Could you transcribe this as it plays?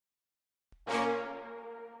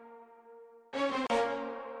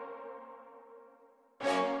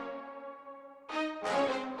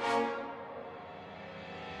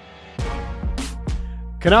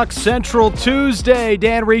Canucks Central Tuesday.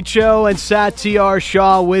 Dan Riccio and Satyar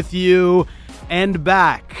Shah with you and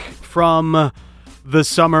back from the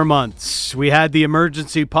summer months. We had the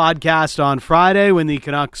emergency podcast on Friday when the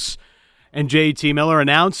Canucks and JT Miller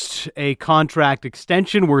announced a contract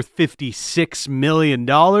extension worth $56 million.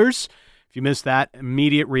 If you missed that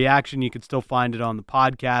immediate reaction, you can still find it on the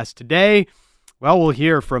podcast today. Well, we'll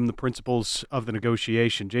hear from the principals of the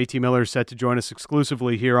negotiation. JT Miller is set to join us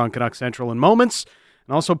exclusively here on Canucks Central in moments.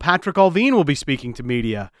 And also Patrick Allvin will be speaking to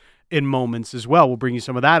media in moments as well. We'll bring you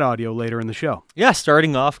some of that audio later in the show. Yeah,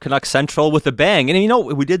 starting off Canucks Central with a bang. And, you know,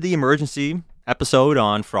 we did the emergency episode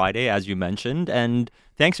on Friday, as you mentioned. And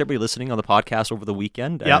thanks, everybody listening on the podcast over the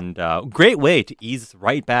weekend. Yep. And great way to ease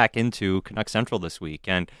right back into Canucks Central this week.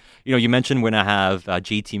 And, you know, you mentioned we're going to have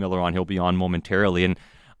JT Miller on. He'll be on momentarily. And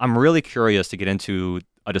I'm really curious to get into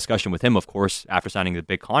a discussion with him, of course, after signing the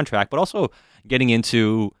big contract, but also getting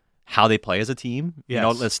into how they play as a team. Yes. You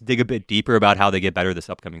know, let's dig a bit deeper about how they get better this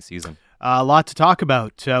upcoming season. A lot to talk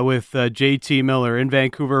about with JT Miller in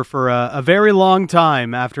Vancouver for a very long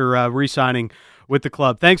time after re-signing with the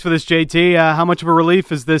club. Thanks for this, JT. How much of a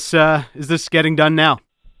relief is this getting done now?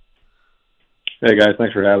 Hey, guys.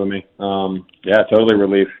 Thanks for having me. Yeah, totally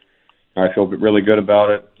relief. I feel really good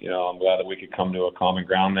about it. You know, I'm glad that we could come to a common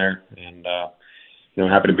ground there. And, you know, I'm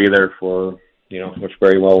happy to be there for, you know, which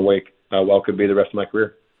very well could be the rest of my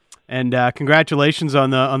career. And congratulations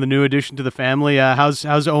on the new addition to the family. How's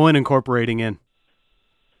Owen incorporating in?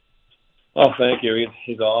 Oh, thank you.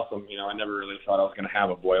 He's awesome. You know, I never really thought I was going to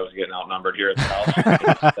have a boy. I was getting outnumbered here at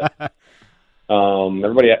the house.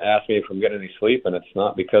 Everybody asked me if I'm getting any sleep, and it's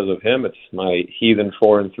not because of him. It's my heathen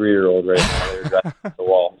 4- and 3-year-old right now. They're driving the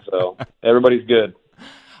wall. So everybody's good.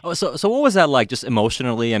 Oh, so what was that like, just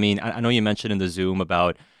emotionally? I mean, I know you mentioned in the Zoom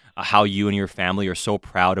about how you and your family are so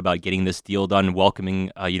proud about getting this deal done and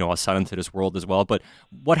welcoming, you know, a son into this world as well. But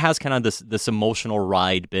what has kind of this emotional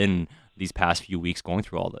ride been these past few weeks going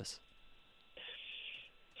through all this?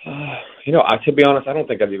 You know, to be honest, I don't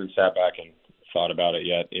think I've even sat back and thought about it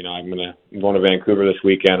yet. You know, I'm going to Vancouver this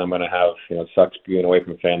weekend. I'm going to have, you know, it sucks being away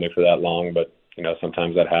from family for that long, but, you know,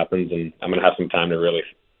 sometimes that happens, and I'm going to have some time to really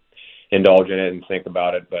indulge in it and think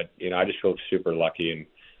about it. But, you know, I just feel super lucky and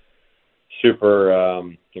super,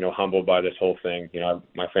 you know, humbled by this whole thing. You know,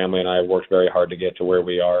 my family and I have worked very hard to get to where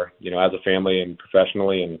we are, you know, as a family and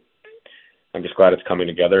professionally, and I'm just glad it's coming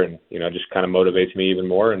together, and, you know, it just kind of motivates me even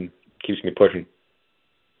more and keeps me pushing.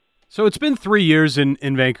 So it's been 3 years in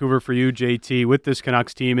Vancouver for you, JT, with this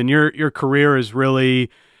Canucks team, and your career is really,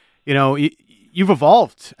 you know, you've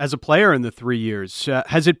evolved as a player in the 3 years.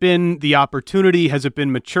 Has it been the opportunity? Has it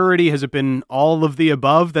been maturity? Has it been all of the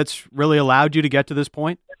above that's really allowed you to get to this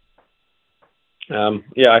point?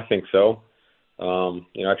 Yeah, I think so.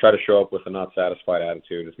 You know, I try to show up with a not satisfied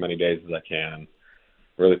attitude as many days as I can, and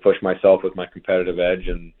really push myself with my competitive edge,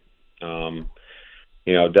 and,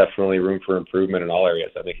 you know, definitely room for improvement in all areas.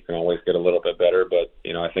 I think you can always get a little bit better, but,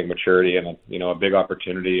 you know, I think maturity and, you know, a big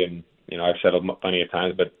opportunity, and, you know, I've said it plenty of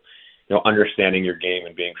times, but, you know, understanding your game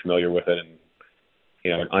and being familiar with it, and,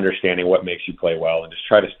 you know, understanding what makes you play well, and just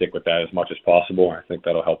try to stick with that as much as possible. I think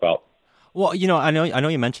that'll help out. Well, you know, I know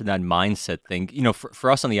you mentioned that mindset thing. You know,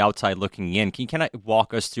 for us on the outside looking in, can you kind of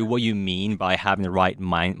walk us through what you mean by having the right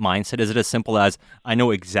mindset? Is it as simple as, I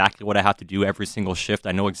know exactly what I have to do every single shift,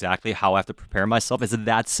 I know exactly how I have to prepare myself? Is it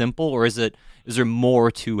that simple, or is there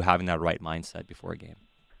more to having that right mindset before a game?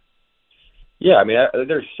 Yeah, I mean,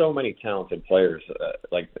 there's so many talented players,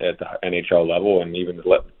 like at the NHL level, and even,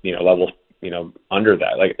 you know, levels, you know, under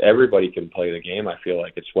that. Like, everybody can play the game. I feel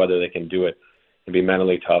like it's whether they can do it and be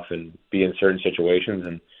mentally tough and be in certain situations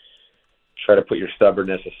and try to put your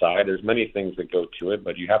stubbornness aside. There's many things that go to it,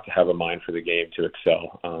 but you have to have a mind for the game to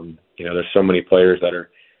excel. You know, there's so many players that are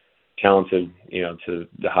talented, you know, to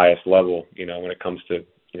the highest level, you know, when it comes to,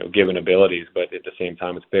 you know, given abilities, but at the same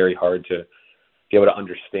time, it's very hard to be able to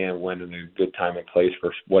understand when is a good time and place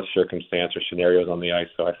for what circumstance or scenarios on the ice.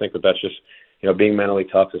 So I think that's just, you know, being mentally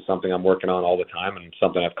tough is something I'm working on all the time, and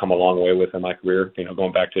something I've come a long way with in my career, you know,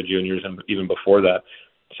 going back to juniors and even before that.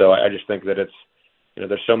 So I just think that it's, you know,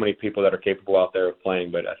 there's so many people that are capable out there of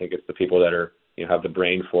playing, but I think it's the people that are, you know, have the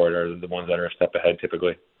brain for it are the ones that are a step ahead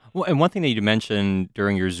typically. Well, and one thing that you mentioned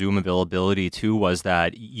during your Zoom availability too was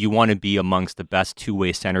that you want to be amongst the best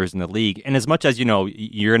two-way centers in the league. And as much as, you know,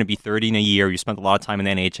 you're going to be 30 in a year, you spent a lot of time in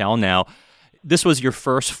the NHL now, this was your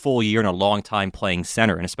first full year in a long time playing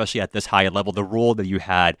center, and especially at this high level, the role that you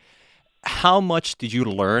had. How much did you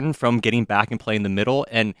learn from getting back and playing the middle,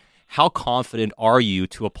 and how confident are you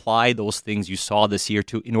to apply those things you saw this year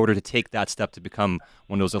in order to take that step to become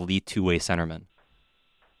one of those elite two-way centermen?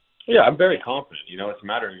 Yeah, I'm very confident. You know, it's a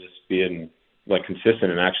matter of just being like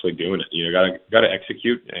consistent and actually doing it. You know, got to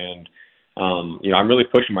execute. And you know, I'm really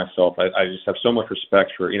pushing myself. I just have so much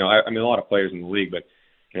respect for, you know, I mean, a lot of players in the league, but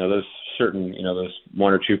you know, those certain, you know, those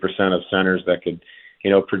 1 or 2% of centers that could, you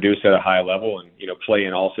know, produce at a high level and, you know, play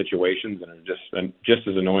in all situations and are just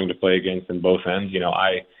as annoying to play against in both ends. You know,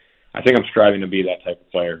 I think I'm striving to be that type of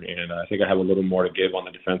player, and I think I have a little more to give on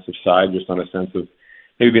the defensive side, just on a sense of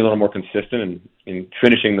maybe being a little more consistent and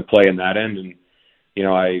finishing the play in that end. And you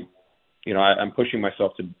know, I'm pushing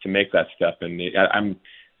myself to make that step, and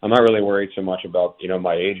I'm not really worried so much about, you know,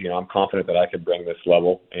 my age. You know, I'm confident that I could bring this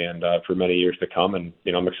level and for many years to come, and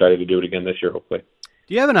you know, I'm excited to do it again this year, hopefully.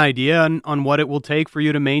 Do you have an idea on what it will take for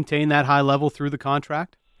you to maintain that high level through the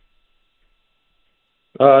contract?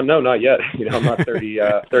 No, not yet. You know, I'm not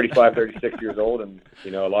 35, 36 years old, and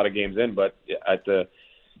you know, a lot of games in. But you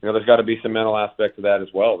know, there's got to be some mental aspect to that as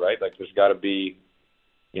well, right? Like, there's got to be,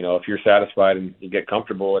 you know, if you're satisfied and you get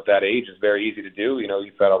comfortable at that age, it's very easy to do. You know,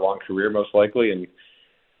 you've had a long career most likely, and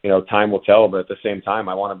you know, time will tell. But at the same time,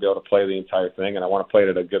 I want to be able to play the entire thing, and I want to play it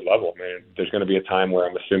at a good level. I mean, there's going to be a time where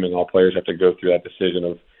I'm assuming all players have to go through that decision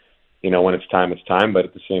of, you know, when it's time, it's time. But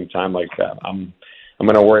at the same time, like, I'm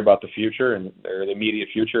going to worry about the future or the immediate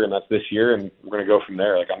future, and that's this year, and we're going to go from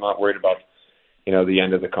there. Like, I'm not worried about, you know, the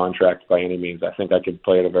end of the contract by any means. I think I could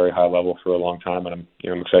play at a very high level for a long time, and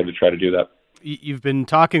I'm excited to try to do that. You've been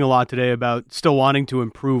talking a lot today about still wanting to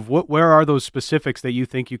improve. Where are those specifics that you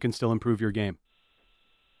think you can still improve your game?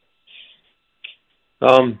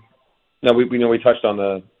 No, we touched on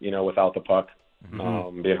the, you know, without the puck,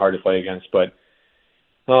 being hard to play against, but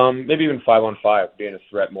maybe even 5-on-5, being a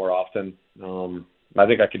threat more often. I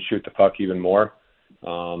think I could shoot the puck even more.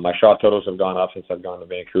 My shot totals have gone up since I've gone to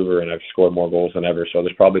Vancouver, and I've scored more goals than ever. So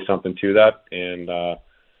there's probably something to that. And,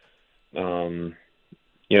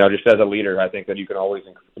 you know, just as a leader, I think that you can always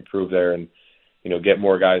improve there and, you know, get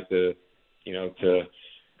more guys to, you know, to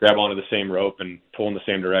grab onto the same rope and pull in the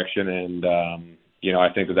same direction. And, you know,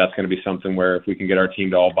 I think that that's going to be something where if we can get our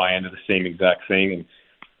team to all buy into the same exact thing and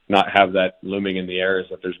not have that looming in the air, is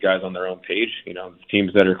that there's guys on their own page. You know,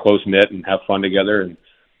 teams that are close-knit and have fun together and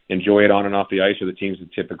enjoy it on and off the ice are the teams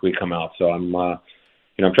that typically come out. So I'm, you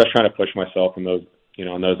know, I'm just trying to push myself in those, you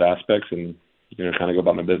know, in those aspects and, you know, kind of go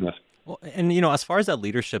about my business. Well, and, you know, as far as that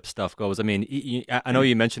leadership stuff goes, I mean, I know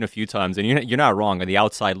you mentioned a few times, and you're not wrong. On the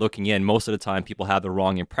outside looking in, most of the time people have the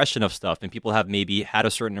wrong impression of stuff, and people have maybe had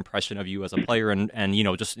a certain impression of you as a player and you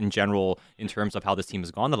know, just in general in terms of how this team has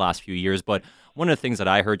gone the last few years. But one of the things that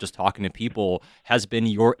I heard just talking to people has been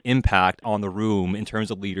your impact on the room in terms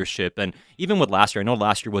of leadership. And even with last year, I know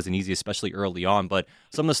last year wasn't easy, especially early on, but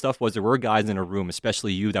some of the stuff was there were guys in a room,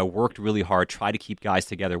 especially you, that worked really hard, tried to keep guys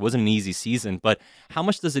together. It wasn't an easy season, but how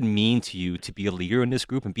much does it mean to you to be a leader in this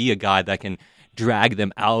group and be a guy that can drag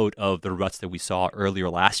them out of the ruts that we saw earlier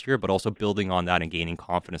last year, but also building on that and gaining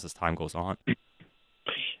confidence as time goes on?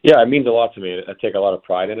 Yeah, it means a lot to me. I take a lot of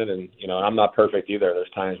pride in it, and you know, I'm not perfect either. There's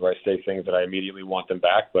times where I say things that I immediately want them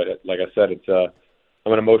back, but like I said,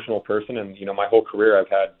 I'm an emotional person, and you know, my whole career I've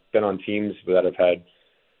been on teams that have had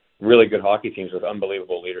really good hockey teams with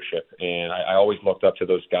unbelievable leadership, and I always looked up to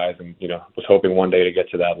those guys, and you know, was hoping one day to get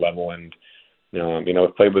to that level. And you know,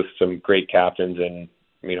 I've played with some great captains, and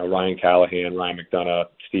you know, Ryan Callahan, Ryan McDonough,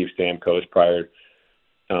 Steve Stamkos prior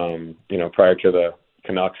to the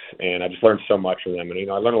Canucks, and I just learned so much from them. And you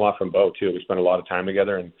know, I learned a lot from Bo too. We spent a lot of time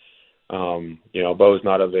together, and you know, Bo's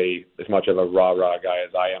not as much of a rah guy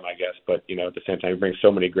as I am, I guess, but you know, at the same time, he brings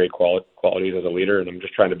so many great qualities as a leader, and I'm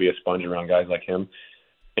just trying to be a sponge around guys like him.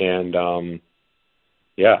 And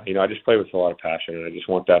yeah, you know, I just play with a lot of passion, and I just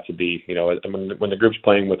want that to be, you know, when the group's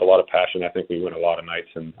playing with a lot of passion, I think we win a lot of nights,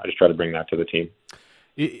 and I just try to bring that to the team.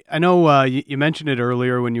 I know you mentioned it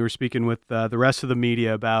earlier when you were speaking with the rest of the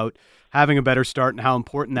media about having a better start and how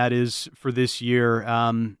important that is for this year.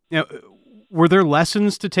 You know, were there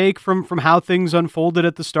lessons to take from how things unfolded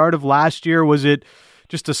at the start of last year? Was it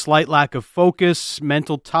just a slight lack of focus,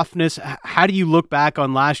 mental toughness? How do you look back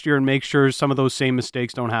on last year and make sure some of those same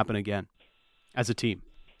mistakes don't happen again as a team?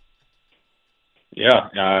 Yeah,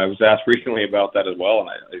 I was asked recently about that as well, and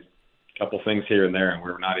a couple things here and there, and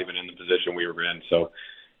we were not even in the position we were in. So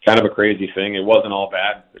kind of a crazy thing. It wasn't all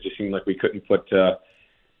bad. It just seemed like we couldn't put a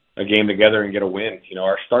game together and get a win. You know,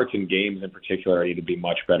 our starts in games in particular need to be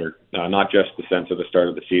much better, not just the sense of the start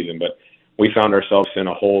of the season, but we found ourselves in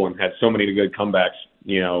a hole and had so many good comebacks,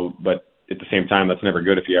 you know, but at the same time, that's never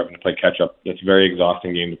good if you're having to play catch-up. It's a very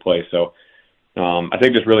exhausting game to play. So I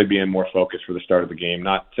think just really being more focused for the start of the game,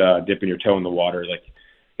 not dipping your toe in the water, like,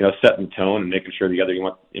 you know, setting the tone and making sure you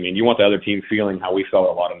want the other team feeling how we felt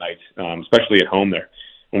a lot of nights, especially at home there.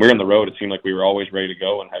 When we were on the road, it seemed like we were always ready to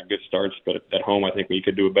go and had good starts, but at home, I think we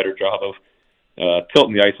could do a better job of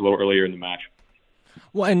tilting the ice a little earlier in the match.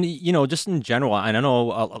 Well, and, just in general, and I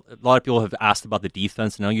know a lot of people have asked about the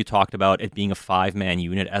defense. I know you talked about it being a 5-man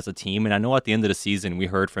unit as a team. And I know at the end of the season, we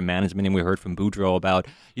heard from management and we heard from Boudreau about,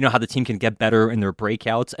 how the team can get better in their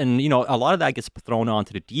breakouts. And, a lot of that gets thrown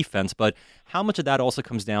onto the defense. But how much of that also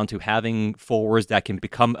comes down to having forwards that can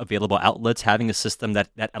become available outlets, having a system that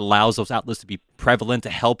allows those outlets to be prevalent to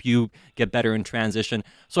help you get better in transition.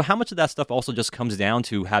 So how much of that stuff also just comes down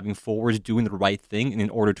to having forwards doing the right thing in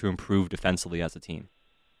order to improve defensively as a team?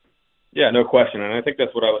 Yeah, no question. And I think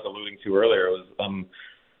that's what I was alluding to earlier was,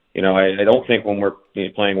 I don't think when we're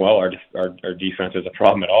playing well, our defense is a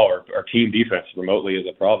problem at all. Our team defense remotely is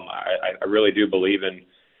a problem. I really do believe in,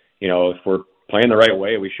 if we're playing the right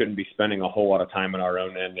way, we shouldn't be spending a whole lot of time on our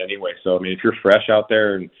own end anyway. So, if you're fresh out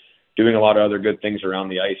there and doing a lot of other good things around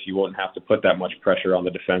the ice, you won't have to put that much pressure on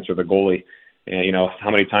the defense or the goalie. And,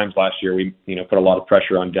 how many times last year we, put a lot of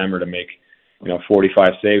pressure on Denver to make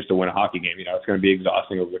 45 saves to win a hockey game. It's going to be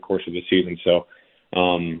exhausting over the course of the season. So,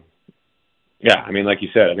 like you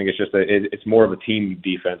said, I think it's just it's more of a team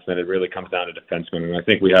defense than it really comes down to defensemen. And I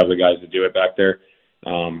think we have the guys to do it back there.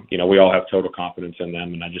 We all have total confidence in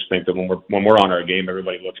them. And I just think that when we're on our game,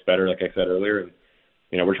 everybody looks better, like I said earlier. And,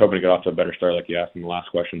 we're just hoping to get off to a better start, like you asked in the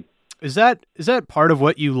last question. Is that part of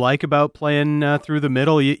what you like about playing through the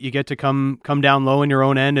middle? You get to come down low in your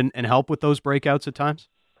own end and help with those breakouts at times?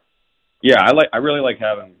 Yeah, I really like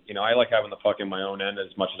having, I like having the puck in my own end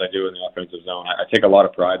as much as I do in the offensive zone. I take a lot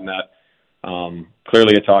of pride in that.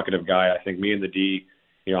 Clearly a talkative guy. I think me and the D,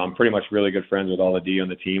 I'm pretty much really good friends with all the D on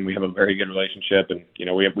the team. We have a very good relationship, and,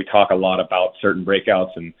 we talk a lot about certain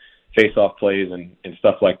breakouts and face-off plays and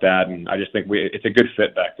stuff like that. And I just think it's a good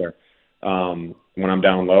fit back there. When I'm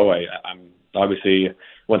down low, I'm obviously,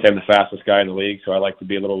 once I'm the fastest guy in the league, so I like to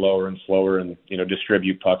be a little lower and slower and,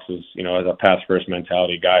 distribute pucks as a pass-first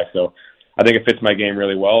mentality guy. So I think it fits my game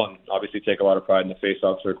really well, and obviously take a lot of pride in the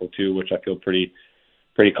face-off circle too, which I feel pretty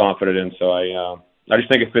confident in. So I just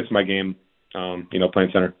think it fits my game,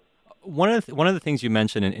 playing center. One of the things you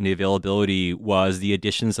mentioned in the availability was the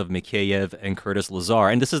additions of Mikheyev and Curtis Lazar.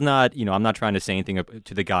 And this is not, I'm not trying to say anything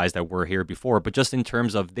to the guys that were here before, but just in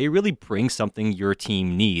terms of they really bring something your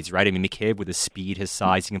team needs, right? Mikheyev with his speed, his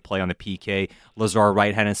size, he can play on the PK. Lazar,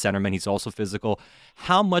 right-handed centerman, he's also physical.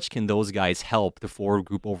 How much can those guys help the forward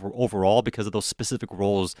group overall because of those specific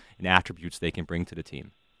roles and attributes they can bring to the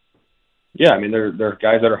team? Yeah, they're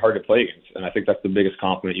guys that are hard to play against. And I think that's the biggest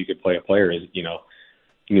compliment you could play a player is,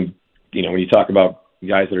 when you talk about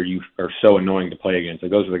guys that are so annoying to play against,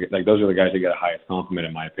 those are the guys that get the highest compliment,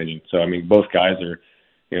 in my opinion. So both guys are,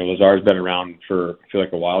 Lazar's been around for I feel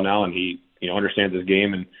like a while now, and he understands his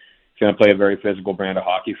game and he's going to play a very physical brand of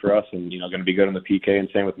hockey for us, and going to be good on the PK. And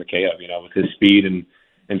same with Mikheyev, with his speed and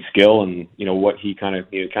skill, and what he kind of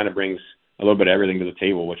brings a little bit of everything to the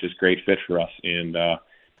table, which is great fit for us. And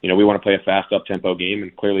we want to play a fast up tempo game,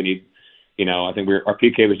 and clearly need. I think our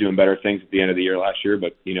PK was doing better things at the end of the year last year,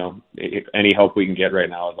 but, any help we can get right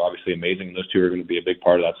now is obviously amazing. And those two are going to be a big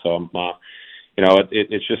part of that. So,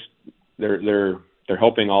 it's just, they're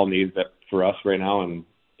helping all needs that for us right now. And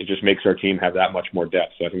it just makes our team have that much more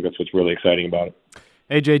depth. So I think that's what's really exciting about it.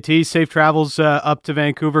 Hey, JT, safe travels up to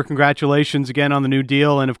Vancouver. Congratulations again on the new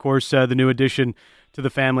deal. And of course, the new addition to the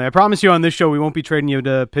family. I promise you on this show, we won't be trading you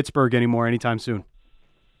to Pittsburgh anymore anytime soon.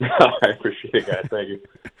 I appreciate it, guys. Thank you.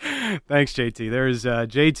 Thanks, JT. There's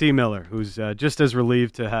JT Miller, who's just as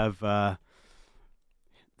relieved to have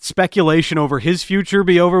speculation over his future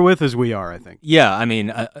be over with as we are, I think. Yeah,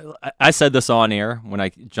 I said this on air when I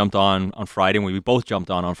jumped on Friday, and we both jumped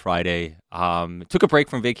on Friday. Took a break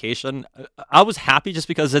from vacation. I was happy just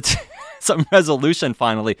because it's some resolution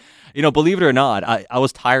finally. Believe it or not, I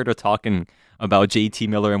was tired of talking about JT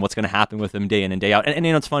Miller and what's going to happen with him day in and day out. And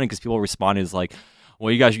it's funny because people responded is like,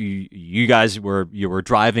 well, you guys were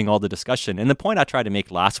driving all the discussion. And the point I tried to make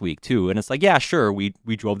last week too, and it's like, yeah, sure, we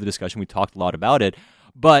drove the discussion, we talked a lot about it,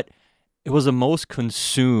 but it was the most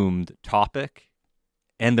consumed topic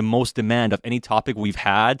and the most demand of any topic we've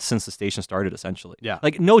had since the station started, essentially. Yeah.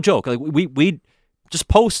 Like, no joke. Like, we just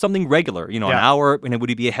post something regular, an hour, and it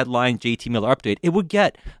would be a headline, JT Miller update. It would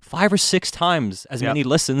get 5 or 6 times as many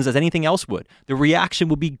listens as anything else would. The reaction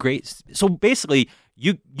would be great. So basically,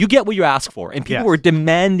 you get what you ask for, and people were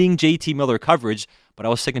demanding JT Miller coverage, but I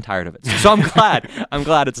was sick and tired of it. So I'm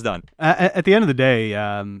glad it's done. At the end of the day,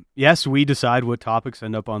 yes, we decide what topics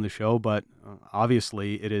end up on the show, but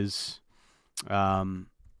obviously it is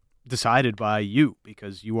decided by you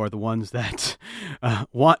because you are the ones that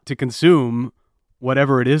want to consume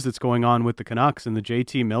whatever it is that's going on with the Canucks. And the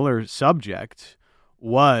JT Miller subject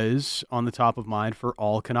was on the top of mind for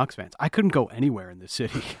all Canucks fans. I couldn't go anywhere in the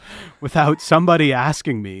city without somebody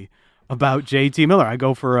asking me about JT Miller. I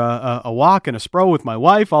go for a walk and a spro with my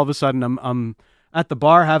wife. All of a sudden, I'm at the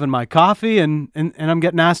bar having my coffee, and I'm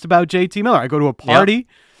getting asked about JT Miller. I go to a party,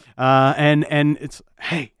 and it's,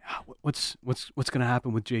 hey, what's going to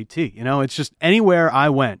happen with JT? You know, it's just anywhere I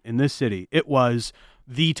went in this city, it was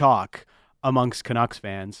the talk amongst Canucks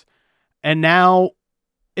fans. And now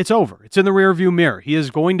it's over. It's in the rearview mirror. He is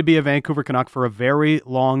going to be a Vancouver Canuck for a very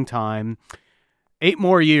long time. 8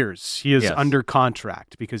 more years he is under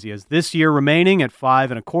contract, because he has this year remaining at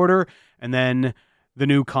 5.25, and then the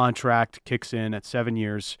new contract kicks in at 7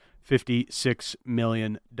 years, $56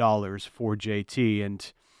 million for JT.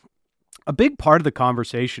 And a big part of the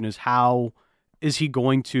conversation is, how is he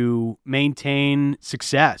going to maintain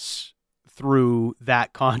success through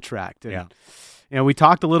that contract? And, you know, we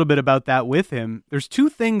talked a little bit about that with him. There's 2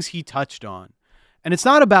 things he touched on, and it's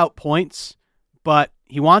not about points, but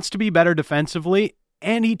he wants to be better defensively,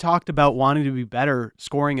 and he talked about wanting to be better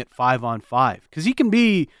scoring at 5-on-5, because he can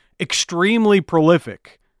be extremely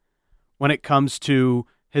prolific when it comes to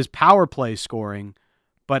his power play scoring,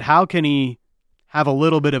 but how can he have a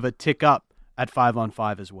little bit of a tick up at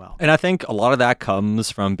 5-on-5 as well? And I think a lot of that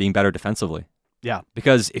comes from being better defensively. Yeah.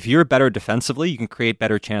 Because if you're better defensively, you can create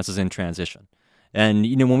better chances in transition. And,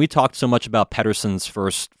 you know, when we talked so much about Pettersson's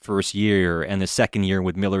first year and the second year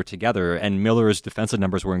with Miller together, and Miller's defensive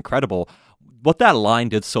numbers were incredible, what that line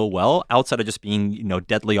did so well, outside of just being, you know,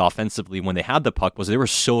 deadly offensively when they had the puck, was they were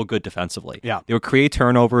so good defensively. Yeah. They would create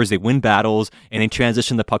turnovers, they win battles, and they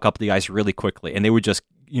transition the puck up the ice really quickly. And they would just,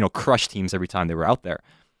 you know, crush teams every time they were out there.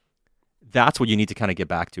 That's what you need to kind of get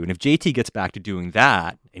back to. And if JT gets back to doing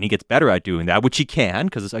that, and he gets better at doing that, which he can,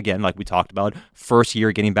 because, again, like we talked about, first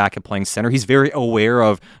year getting back and playing center, he's very aware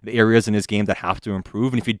of the areas in his game that have to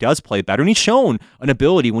improve. And if he does play better, and he's shown an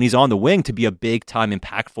ability when he's on the wing to be a big-time,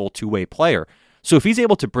 impactful two-way player. So if he's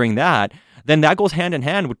able to bring that, then that goes hand in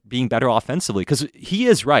hand with being better offensively, because he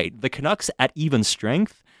is right. The Canucks at even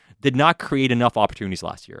strength did not create enough opportunities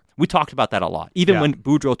last year. We talked about that a lot. Even when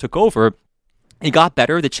Boudreau took over, he got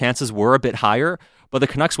better. The chances were a bit higher, but the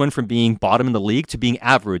Canucks went from being bottom in the league to being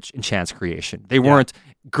average in chance creation. They weren't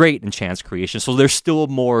great in chance creation, so there's still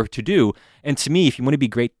more to do. And to me, if you want to be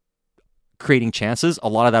great creating chances, a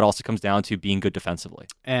lot of that also comes down to being good defensively.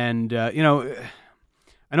 And, you know,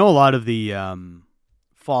 I know a lot of the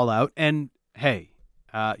fallout, and hey,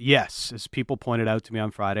 yes, as people pointed out to me on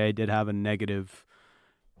Friday, I did have a negative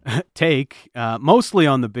take, mostly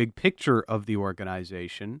on the big picture of the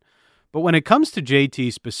organization. But when it comes to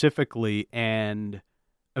JT specifically and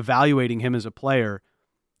evaluating him as a player,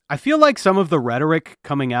 I feel like some of the rhetoric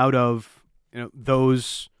coming out of, you know,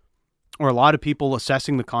 those, or a lot of people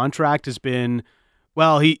assessing the contract, has been,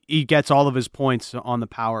 well, he gets all of his points on the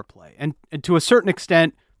power play. And to a certain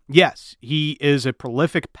extent, yes, he is a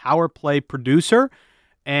prolific power play producer,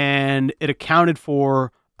 and it accounted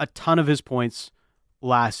for a ton of his points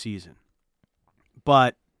last season.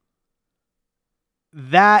 But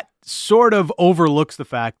that sort of overlooks the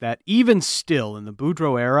fact that even still in the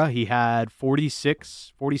Boudreau era, he had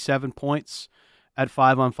 47 points at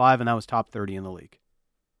 5-on-5, and that was top 30 in the league.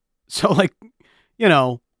 So, like, you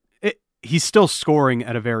know, he's still scoring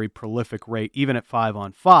at a very prolific rate, even at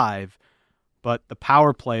 5-on-5, but the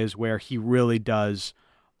power play is where he really does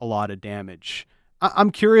a lot of damage.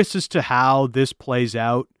 I'm curious as to how this plays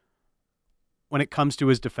out when it comes to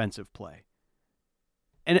his defensive play.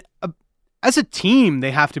 And as a team, they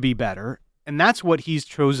have to be better, and that's what he's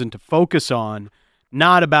chosen to focus on,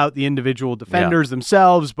 not about the individual defenders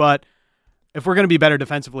themselves, but if we're going to be better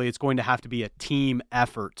defensively, it's going to have to be a team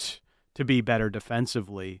effort to be better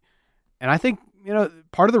defensively. And I think, you know,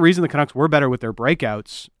 part of the reason the Canucks were better with their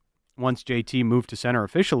breakouts once JT moved to center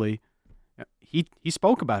officially, he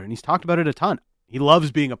spoke about it, and he's talked about it a ton. He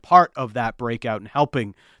loves being a part of that breakout and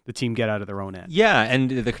helping the team get out of their own end. Yeah, and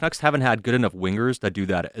the Canucks haven't had good enough wingers that do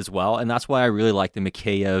that as well, and that's why I really like the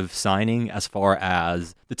Mikheyev signing as far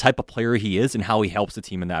as the type of player he is and how he helps the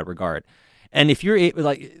team in that regard. And if you're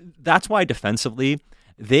like, that's why defensively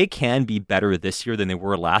they can be better this year than they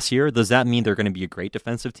were last year. Does that mean they're going to be a great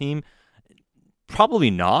defensive team?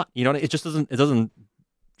 Probably not. You know, it just doesn't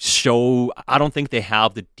show. I don't think they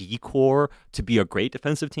have the decor to be a great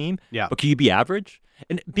defensive team. Yeah. But can you be average?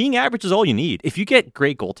 And being average is all you need. If you get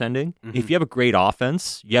great goaltending, if you have a great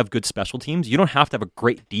offense, you have good special teams, you don't have to have a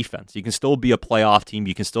great defense. You can still be a playoff team.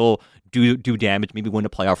 You can still do damage, maybe win a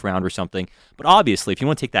playoff round or something. But obviously, if you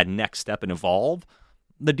want to take that next step and evolve,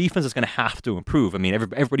 the defense is going to have to improve. I mean,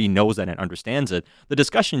 everybody knows that and understands it. The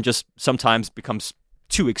discussion just sometimes becomes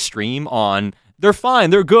too extreme on they're fine,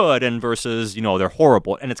 they're good, and versus, they're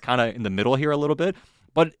horrible. And it's kind of in the middle here a little bit.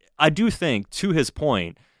 But I do think, to his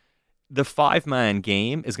point, the 5-man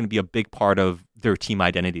game is going to be a big part of their team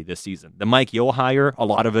identity this season. The Mike Yeo hire, a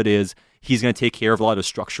lot of it is he's going to take care of a lot of the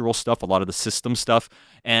structural stuff, a lot of the system stuff.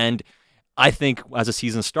 And I think as the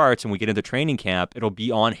season starts and we get into training camp, it'll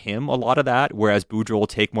be on him, a lot of that, whereas Boudreau will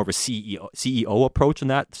take more of a CEO approach in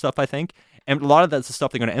that stuff, I think. And a lot of that's the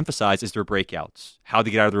stuff they're going to emphasize is their breakouts, how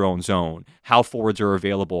they get out of their own zone, how forwards are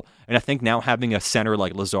available. And I think now having a center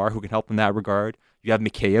like Lazar who can help in that regard, you have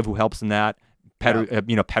Mikheyev who helps in that.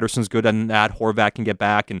 Pettersson's good in that. Horvat can get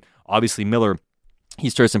back, and obviously Miller, he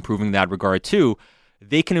starts improving in that regard too.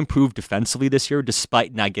 They can improve defensively this year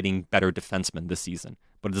despite not getting better defensemen this season.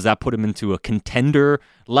 But does that put him into a contender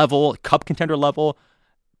level, cup contender level?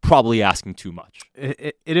 Probably asking too much.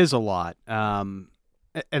 It is a lot, and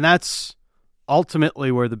that's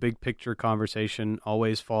ultimately where the big picture conversation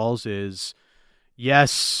always falls. Is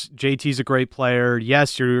yes, JT's a great player.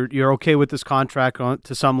 Yes, you're okay with this contract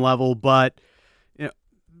to some level, but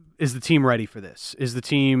is the team ready for this? Is the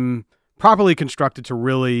team properly constructed to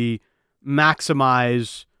really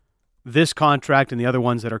maximize this contract and the other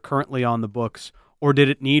ones that are currently on the books, or did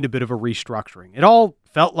it need a bit of a restructuring? It all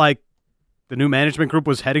felt like the new management group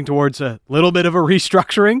was heading towards a little bit of a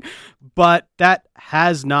restructuring, but that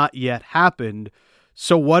has not yet happened.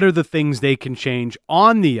 So what are the things they can change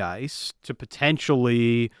on the ice to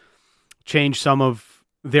potentially change some of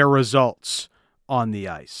their results on the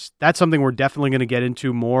ice? That's something we're definitely going to get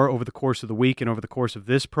into more over the course of the week and over the course of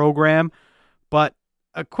this program. But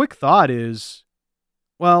a quick thought is,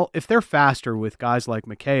 well, if they're faster with guys like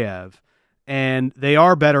Mikheyev and they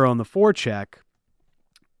are better on the forecheck,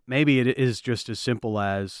 maybe it is just as simple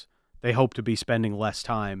as they hope to be spending less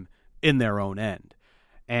time in their own end.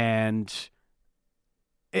 And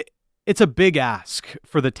it's a big ask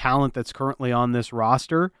for the talent that's currently on this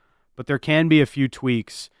roster, but there can be a few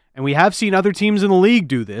tweaks. And we have seen other teams in the league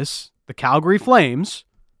do this. The Calgary Flames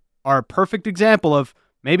are a perfect example of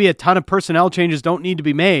maybe a ton of personnel changes don't need to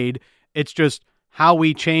be made. It's just how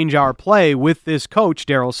we change our play with this coach,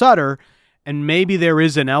 Daryl Sutter, and maybe there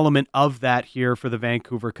is an element of that here for the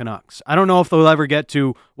Vancouver Canucks. I don't know if they'll ever get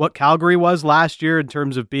to what Calgary was last year in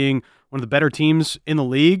terms of being one of the better teams in the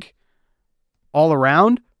league all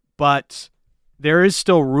around, but there is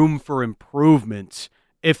still room for improvement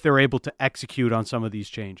if they're able to execute on some of these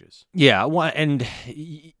changes. Yeah,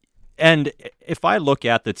 and if I look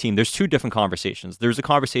at the team, there's two different conversations. There's a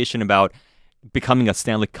conversation about becoming a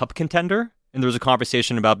Stanley Cup contender, and there's a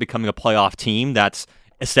conversation about becoming a playoff team that's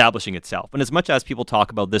establishing itself. And as much as people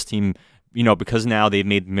talk about this team, because now they've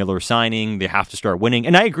made Miller signing, they have to start winning.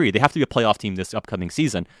 And I agree, they have to be a playoff team this upcoming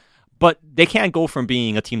season. But they can't go from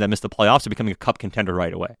being a team that missed the playoffs to becoming a cup contender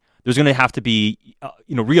right away. There's going to have to be,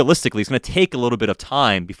 realistically, it's going to take a little bit of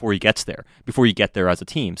time before he gets there, before you get there as a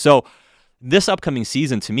team. So this upcoming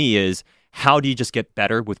season to me is, how do you just get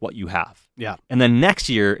better with what you have? Yeah. And then next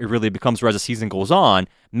year, it really becomes, as the season goes on,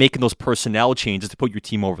 making those personnel changes to put your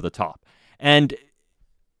team over the top. And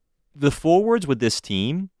the forwards with this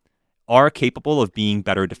team are capable of being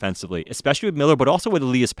better defensively, especially with Miller, but also with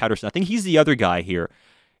Elias Pettersson. I think he's the other guy here.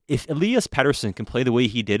 If Elias Pettersson can play the way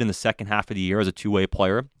he did in the second half of the year as a two-way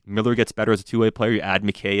player, Miller gets better as a two-way player, you add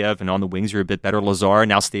Mikheyev, and on the wings you're a bit better. Lazar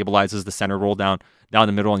now stabilizes the center roll down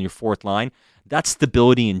the middle on your fourth line. That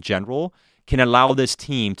stability in general can allow this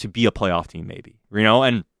team to be a playoff team maybe,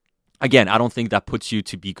 and again, I don't think that puts you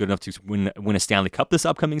to be good enough to win a Stanley Cup this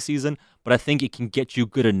upcoming season, but I think it can get you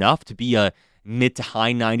good enough to be a mid to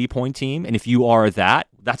high 90-point team, and if you are that,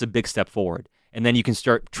 that's a big step forward. And then you can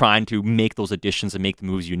start trying to make those additions and make the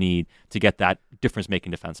moves you need to get that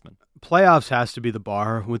difference-making defenseman. Playoffs has to be the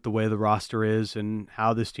bar with the way the roster is and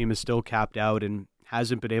how this team is still capped out and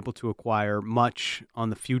hasn't been able to acquire much on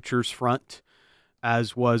the futures front,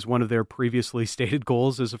 as was one of their previously stated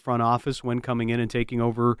goals as a front office when coming in and taking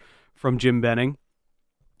over from Jim Benning.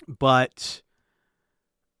 But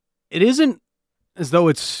it isn't as though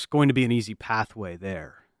it's going to be an easy pathway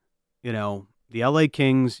there. The LA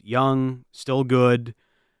Kings, young, still good,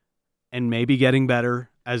 and maybe getting better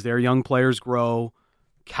as their young players grow.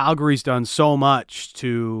 Calgary's done so much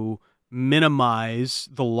to minimize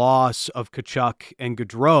the loss of Tkachuk and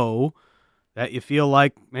Gaudreau that you feel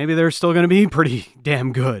like maybe they're still going to be pretty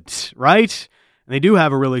damn good, right? And they do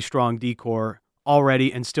have a really strong D-core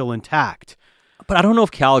already and still intact. But I don't know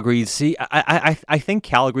if Calgary, I think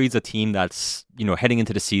Calgary's a team that's, heading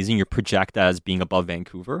into the season, you project as being above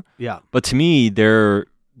Vancouver. Yeah. But to me, they're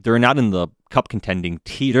not in the cup contending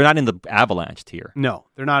tier. They're not in the Avalanche tier. No,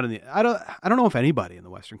 they're not in the. I don't know if anybody in the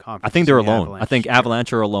Western Conference. I think they're is in the alone. Avalanche I think tier.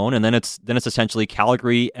 Avalanche are alone, and then it's essentially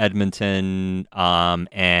Calgary, Edmonton,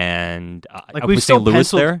 and I would put St.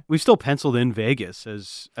 Louis there. We've still penciled in Vegas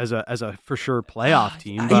as a for sure playoff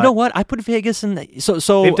team. You know what? I put Vegas in.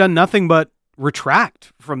 So they've done nothing but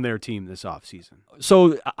retract from their team this offseason.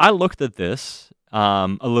 So I looked at this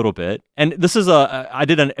a little bit, and this is I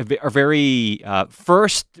did a very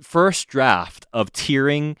first draft of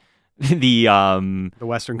tiering the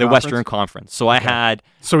Western Conference. So I had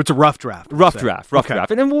it's a rough draft,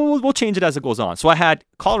 draft, and then we'll change it as it goes on. So I had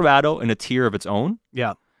Colorado in a tier of its own,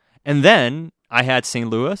 and then I had St.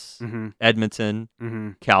 Louis, Edmonton,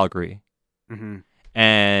 Calgary,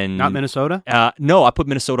 and not Minnesota. No, I put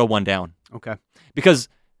Minnesota one down. Okay, because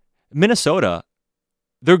Minnesota,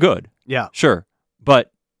 they're good. Yeah, sure.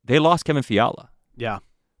 But they lost Kevin Fiala. Yeah.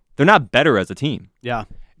 They're not better as a team. Yeah.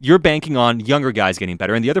 You're banking on younger guys getting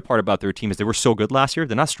better. And the other part about their team is they were so good last year,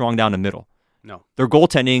 they're not strong down the middle. No. Their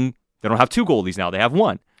goaltending, they don't have two goalies now. They have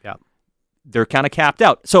one. Yeah. They're kind of capped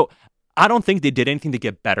out. So I don't think they did anything to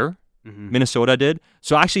get better. Minnesota did.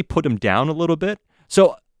 So I actually put them down a little bit.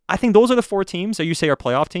 So I think those are the four teams that you say are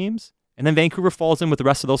playoff teams. And then Vancouver falls in with the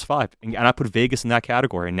rest of those five. And I put Vegas in that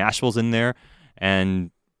category. And Nashville's in there.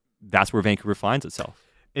 And that's where Vancouver finds itself.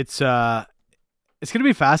 It's going to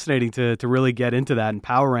be fascinating to really get into that and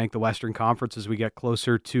power rank the Western Conference as we get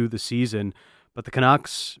closer to the season. But the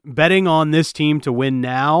Canucks betting on this team to win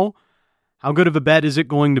now, how good of a bet is it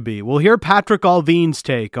going to be? We'll hear Patrick Allvin's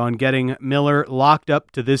take on getting Miller locked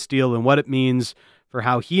up to this deal and what it means for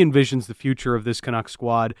how he envisions the future of this Canucks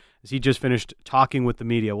squad as he just finished talking with the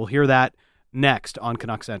media. We'll hear that next on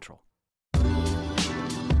Canuck Central.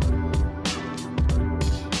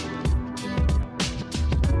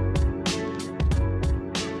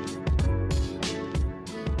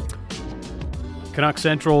 Canuck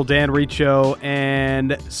Central, Dan Riccio,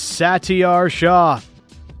 and Satyar Shah.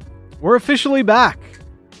 We're officially back.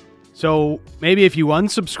 So maybe if you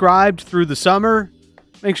unsubscribed through the summer,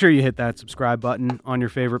 make sure you hit that subscribe button on your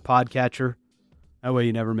favorite podcatcher. That way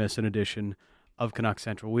you never miss an edition of Canuck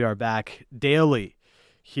Central. We are back daily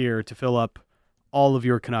here to fill up all of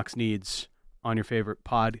your Canucks needs on your favorite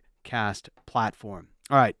podcast platform.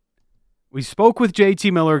 All right. We spoke with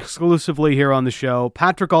JT Miller exclusively here on the show.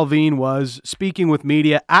 Patrick Allvin was speaking with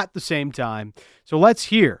media at the same time. So let's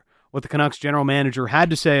hear what the Canucks general manager had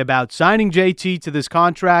to say about signing JT to this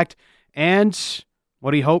contract and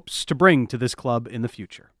what he hopes to bring to this club in the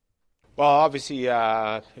future. Well, obviously,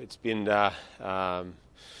 it's been a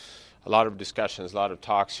lot of discussions, a lot of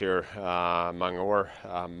talks here among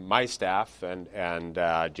my staff and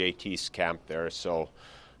JT's camp there. So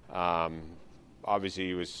obviously,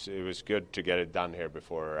 it was good to get it done here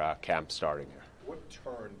before camp starting here. What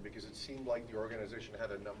turned? Because it seemed like the organization had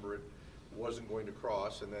a number it wasn't going to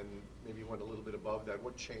cross, and then maybe went a little bit above that.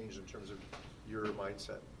 What changed in terms of your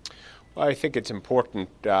mindset? Well, I think it's important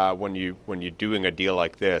when you're doing a deal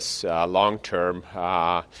like this long term.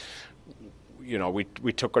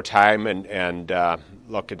 We took our time and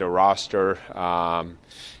look at the roster.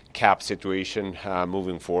 Cap situation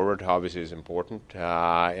moving forward obviously is important,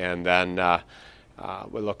 and then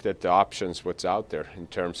we looked at the options, what's out there in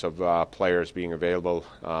terms of players being available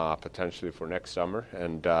potentially for next summer.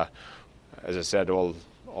 And as I said all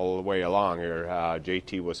the way along here,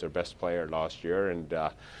 JT was our best player last year, and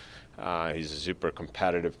he's a super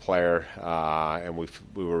competitive player, and we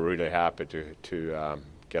were really happy to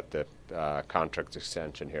get the contract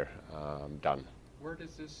extension here done. Where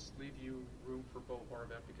does this leave you room for Bo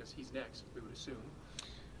Horvat, because he's next, we would assume?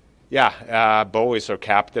 Yeah, Bo is our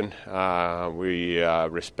captain. We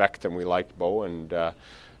respect and we like Bo, and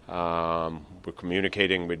we're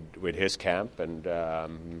communicating with his camp,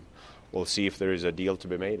 and we'll see if there is a deal to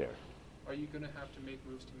be made there. Are you going to have to make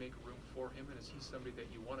moves to make room for him, and is he somebody that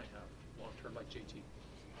you want to have long-term like JT?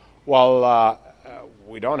 Well,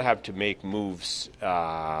 we don't have to make moves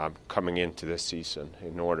coming into this season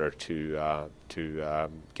in order to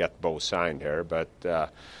get Bo signed here,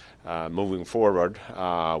 but moving forward,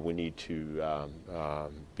 we need to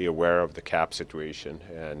be aware of the cap situation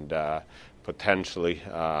and potentially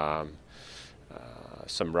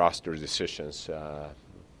some roster decisions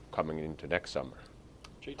coming into next summer.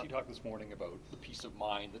 JT talked this morning about the peace of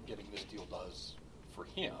mind that getting this deal does for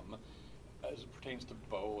him. As it pertains to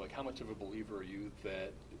Bo, like, how much of a believer are you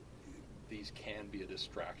that these can be a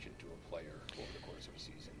distraction to a player over the course of a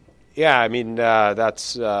season? Yeah, I mean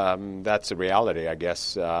that's a reality, I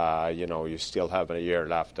guess. You still have a year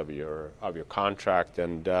left of your contract,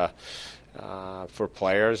 and for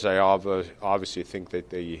players, I obviously think that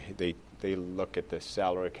they they look at the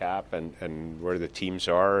salary cap and where the teams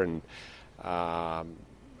are, and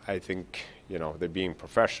I think they're being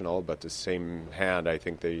professional, but at the same hand, I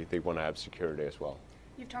think they want to have security as well.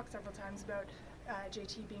 You've talked several times about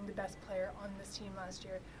JT being the best player on this team last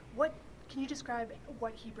year. Can you describe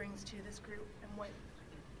what he brings to this group and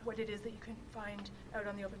what it is that you couldn't find out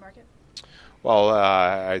on the open market? Well,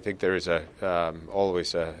 I think there is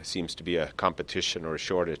always seems to be a competition or a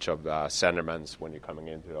shortage of centermen when you're coming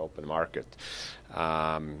into the open market.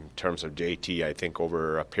 In terms of JT, I think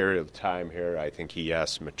over a period of time here, I think he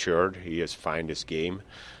has matured. He has found his game.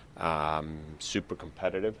 Super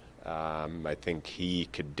competitive. I think he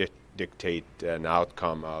could dictate an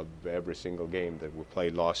outcome of every single game that we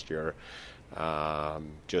played last year,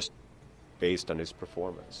 just based on his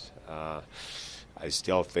performance. I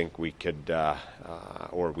still think we could,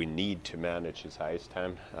 or we need to manage his ice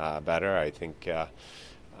time better. I think the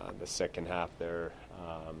second half there,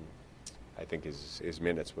 I think his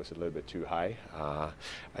minutes was a little bit too high.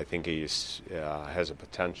 I think he has a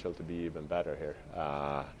potential to be even better here.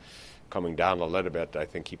 Coming down a little bit, I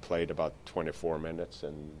think he played about 24 minutes,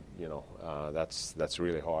 and that's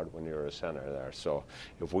really hard when you're a center there. So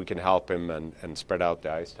if we can help him and spread out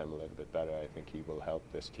the ice time a little bit better, I think he will help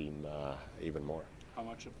this team even more. How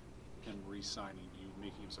much of him re-signing you,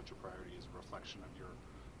 making him such a priority, is a reflection of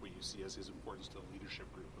what you see as his importance to the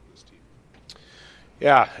leadership group of this team?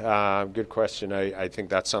 Yeah, good question. I think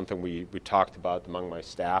that's something we talked about among my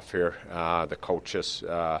staff here, the coaches,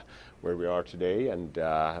 where we are today and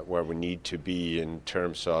where we need to be in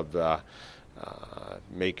terms of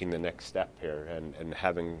making the next step here, and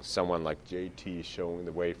having someone like JT showing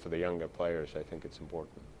the way for the younger players. I think it's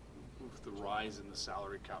important. With the rise in the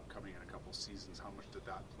salary cap coming in a couple seasons, how much did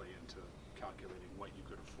that play into calculating what you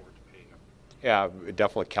could afford to pay him? Yeah, it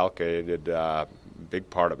definitely calculated a big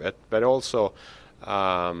part of it, but also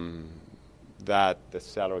that the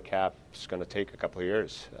salary cap is going to take a couple of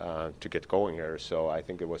years to get going here. So I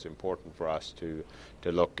think it was important for us to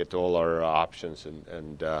look at all our options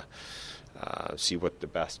and see what the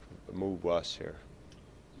best move was here.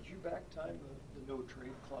 Did you back time the no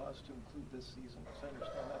trade clause to include this season? Because I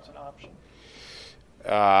understand that's an option.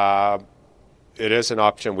 It is an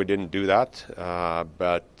option. We didn't do that,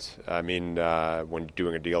 but I mean, when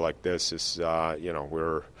doing a deal like this, is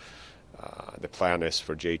we're. The plan is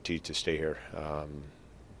for JT to stay here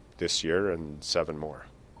this year and 7 more.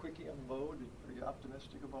 Quickie on Bo, are you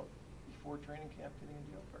optimistic about before training camp getting a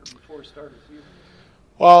deal, or before start of season?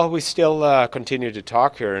 Well, we still continue to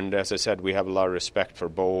talk here, and as I said, we have a lot of respect for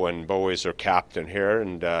Bo, and Bo is our captain here,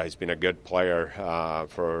 and he's been a good player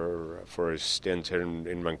for his stint here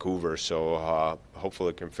in Vancouver, so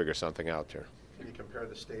hopefully we can figure something out here. Can you compare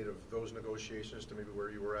the state of those negotiations to maybe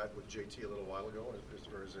where you were at with JT a little while ago,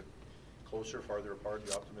 or is it closer, farther apart? Are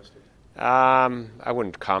you optimistic? I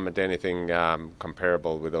wouldn't comment anything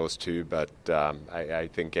comparable with those two, but I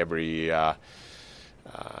think every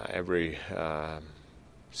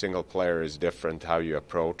single player is different, how you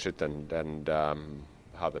approach it and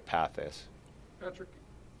how the path is. Patrick,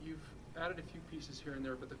 you've added a few pieces here and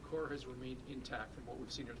there, but the core has remained intact from what we've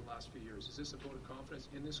seen over the last few years. Is this a vote of confidence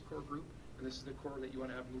in this core group, and this is the core that you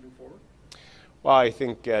want to have moving forward? Well, I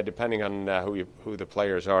think depending on who the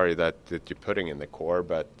players are that you're putting in the core,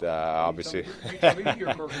 but obviously,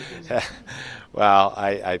 well,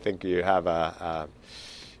 I think you have a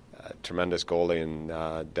tremendous goalie in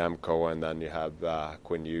Demko, and then you have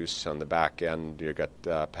Quinn Hughes on the back end. You got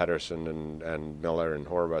Pettersson and Miller and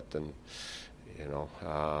Horvat, and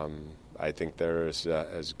I think there is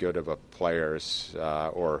as good of a players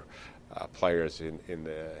players in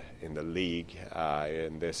the league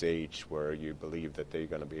in this age where you believe that they're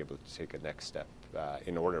going to be able to take a next step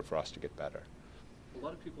in order for us to get better. A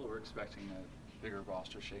lot of people were expecting a bigger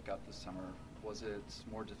roster shakeup this summer. Was it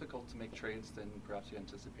more difficult to make trades than perhaps you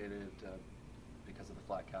anticipated because of the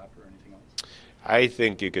flat cap or anything else? I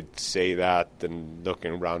think you could say that, and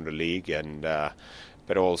looking around the league, and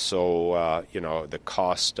but also the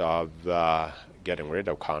cost of getting rid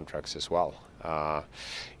of contracts as well.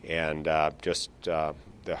 And just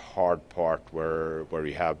the hard part where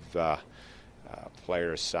you have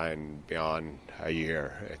players sign beyond a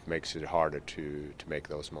year, it makes it harder to make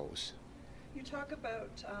those moves. You talk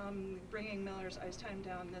about bringing Miller's ice time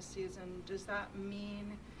down this season. Does that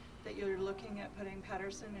mean that you're looking at putting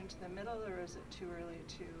Pettersson into the middle, or is it too early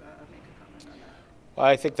to make a comment on that? Well,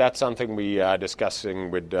 I think that's something we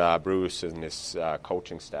discussing with Bruce and his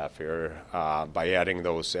coaching staff here. By adding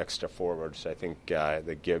those extra forwards, I think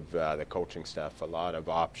they give the coaching staff a lot of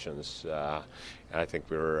options. And I think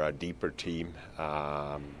we're a deeper team,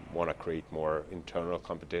 want to create more internal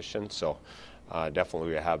competition. So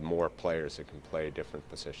definitely we have more players that can play different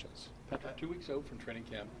positions. Patrick, 2 weeks out from training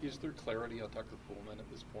camp, is there clarity on Tucker Poolman at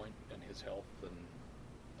this point and his health and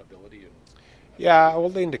ability? Yeah, all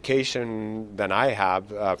the indication that I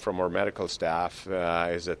have from our medical staff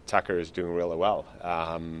is that Tucker is doing really well.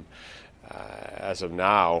 As of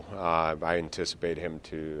now, I anticipate him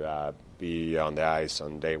to be on the ice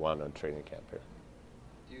on day one on training camp here.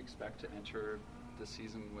 Do you expect to enter the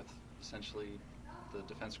season with essentially the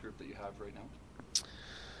defense group that you have right now?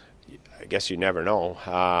 I guess you never know.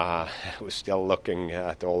 We're still looking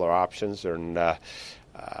at all our options, and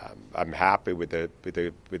I'm happy with the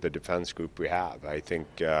defense group we have. I think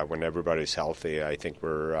when everybody's healthy, I think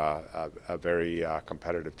we're a very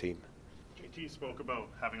competitive team. JT spoke about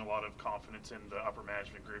having a lot of confidence in the upper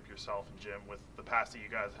management group, yourself and Jim, with the past that you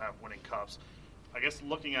guys have winning cups. I guess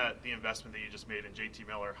looking at the investment that you just made in JT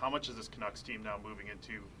Miller, how much is this Canucks team now moving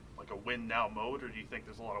into like a win now mode, or do you think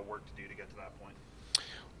there's a lot of work to do to get to that point?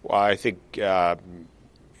 Well, I think there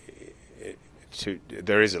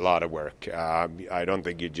is a lot of work. I don't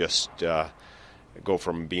think you just go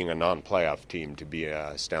from being a non-playoff team to be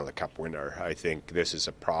a Stanley Cup winner. I think this is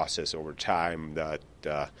a process over time that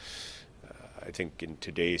I think in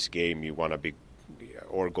today's game you want to be.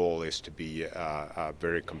 Our goal is to be a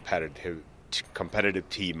very competitive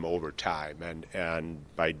team over time, and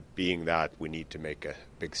by being that, we need to make a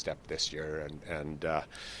big step this year,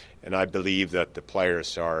 and I believe that the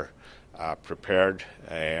players are prepared,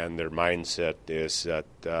 and their mindset is that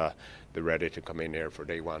they're ready to come in here for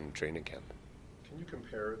day one training camp. Can you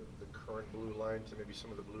compare the current blue line to maybe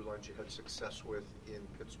some of the blue lines you had success with in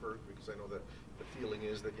Pittsburgh? Because I know that the feeling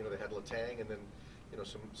is that they had Letang and then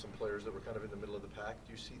some players that were kind of in the middle of the pack.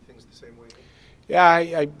 Do you see things the same way?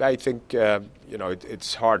 Yeah, I think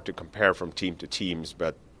it's hard to compare from team to teams,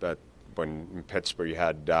 but when in Pittsburgh you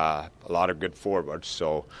had a lot of good forwards,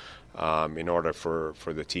 so in order for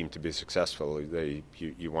the team to be successful,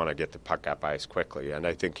 you want to get the puck up ice quickly. And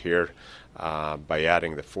I think here, by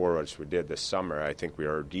adding the forwards we did this summer, I think we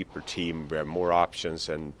are a deeper team. We have more options,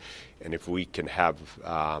 and if we can have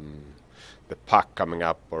the puck coming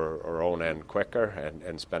up our own end quicker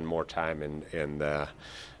and spend more time in the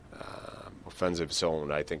offensive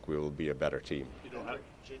zone, I think we will be a better team.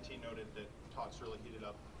 JT noted that talks really heated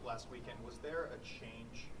up last weekend. Was there a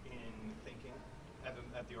change in thinking at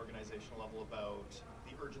the organizational level about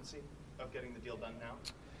the urgency of getting the deal done now?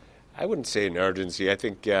 I wouldn't say an urgency. I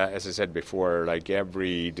think, as I said before, like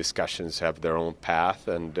every discussions have their own path,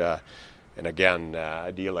 and again,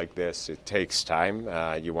 a deal like this, it takes time.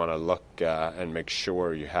 You want to look and make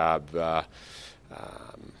sure you have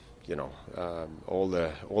all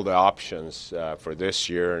the options for this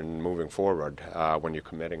year and moving forward when you're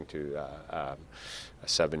committing to a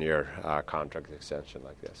 7-year contract extension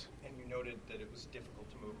like this. And you noted that it was difficult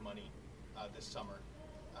to move money this summer.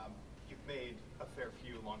 You've made a fair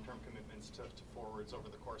few long-term commitments to forwards over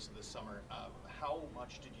the course of this summer. How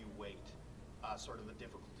much did you weight sort of the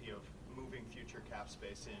difficulty of moving future cap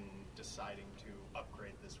space in deciding to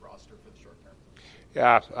upgrade this roster for the short term?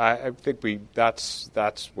 Yeah, I think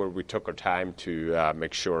that's where we took our time to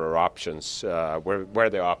make sure our options, where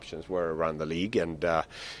the options were around the league, and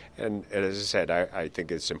as I said, I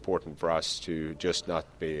think it's important for us to just not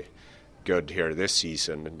be good here this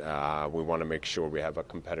season. We want to make sure we have a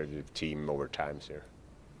competitive team over times here.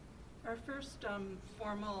 Our first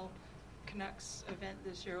formal Canucks event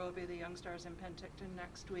this year will be the Young Stars in Penticton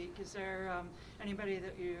next week. Is there anybody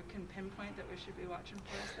that you can pinpoint that we should be watching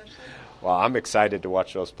for especially? Well, I'm excited to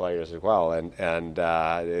watch those players as well, and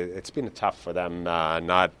it's been tough for them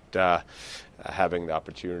not having the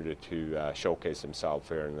opportunity to showcase themselves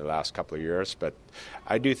here in the last couple of years. But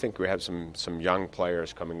I do think we have some young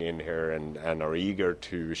players coming in here and are eager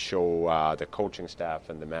to show the coaching staff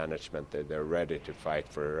and the management that they're ready to fight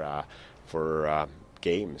for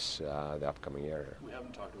games the upcoming year. We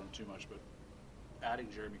haven't talked about him too much, but adding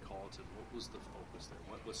Jeremy Colleton, what was the focus there?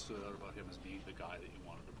 What stood out about him as being the guy that you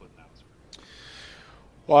wanted to put in that?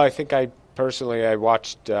 Well, I think I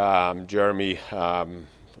watched Jeremy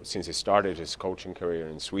since he started his coaching career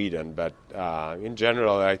in Sweden, but in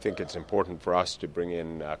general, I think it's important for us to bring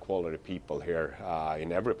in quality people here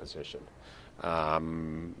in every position.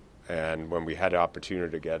 And when we had the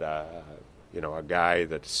opportunity to get a guy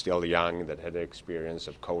that's still young, that had the experience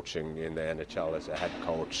of coaching in the NHL as a head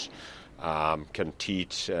coach, can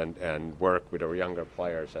teach and work with our younger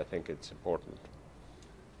players, I think it's important.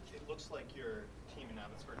 looks like your team in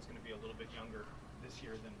Abbotsford is going to be a little bit younger this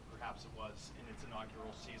year than perhaps it was in its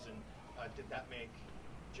inaugural season. Did that make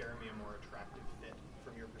Jeremy a more attractive fit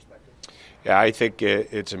from your perspective? Yeah, I think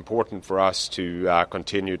it's important for us to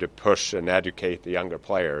continue to push and educate the younger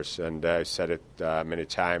players. And I've said it many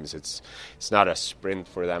times. It's not a sprint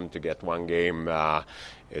for them to get one game.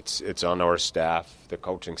 It's on our staff, the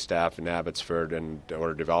coaching staff in Abbotsford, and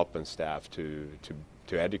our development staff to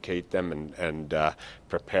educate them and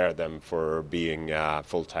prepare them for being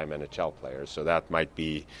full-time NHL players. So that might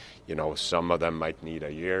be, some of them might need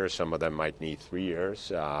a year, some of them might need 3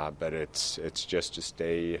 years, but it's just to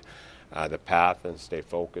stay the path and stay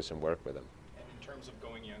focused and work with them. And in terms of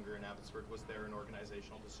going younger in Abbotsford, was there an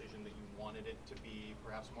organizational decision that you wanted it to be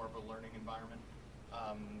perhaps more of a learning environment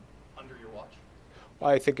under your watch? Well,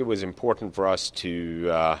 I think it was important for us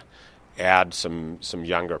to add some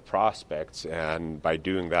younger prospects, and by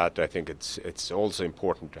doing that, I think it's also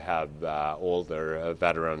important to have all their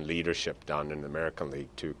veteran leadership done in the American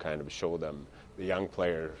League to kind of show them, the young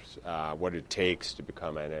players, what it takes to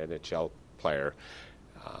become an NHL player.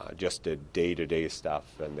 Just the day-to-day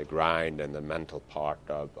stuff and the grind and the mental part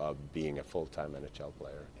of being a full-time NHL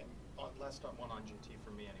player. And last one on JT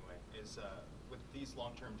for me anyway, is with these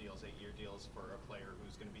long-term deals, 8-year deals for a player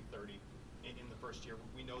who's going to be 30 in the first year,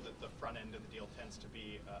 we know that the front end of the deal tends to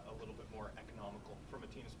be a little bit more economical from a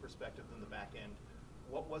team's perspective than the back end.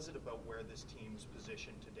 What was it about where this team's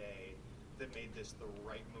positioned today that made this the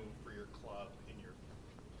right move for your club in your view?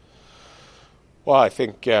 Well, I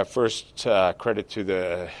think first credit to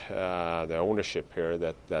the ownership here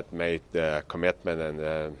that made the commitment and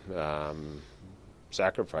the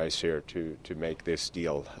sacrifice here to make this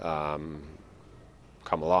deal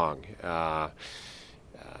come along.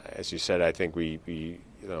 As you said, I think we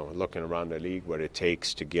looking around the league, what it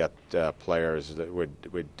takes to get players that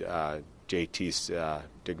with JT's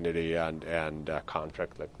dignity and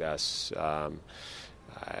contract like this.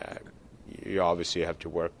 You obviously have to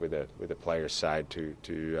work with the player side to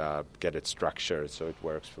get it structured so it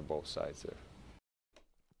works for both sides there.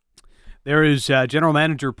 There is General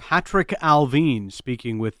Manager Patrick Allvin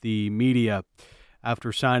speaking with the media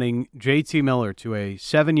after signing JT Miller to a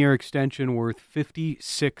 7-year extension worth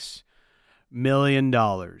 $56 million.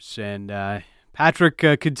 And Patrick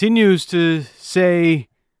continues to say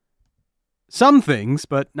some things,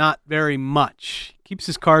 but not very much. Keeps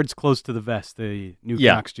his cards close to the vest, the new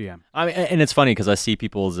Canucks GM. I mean, and it's funny because I see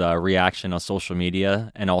people's reaction on social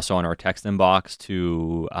media and also on our text inbox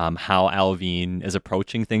to how Allvin is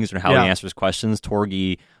approaching things and how he answers questions.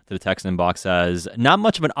 Torgy, to the text inbox, says, not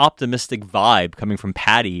much of an optimistic vibe coming from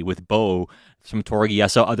Patty with Bo from Torgy. I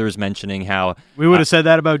saw others mentioning how... We would have said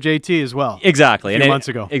that about JT as well. Exactly. A few months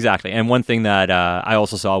ago. Exactly. And one thing that I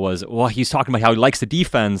also saw was, he's talking about how he likes the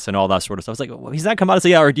defense and all that sort of stuff. I was like, well, he's not coming out and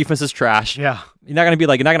say, our defense is trash. Yeah. You're not going to be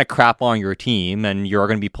you're not going to crap on your team, and you're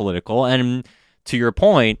going to be political. And to your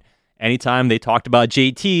point, anytime they talked about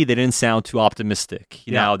JT, they didn't sound too optimistic.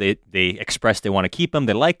 Now they expressed they want to keep him,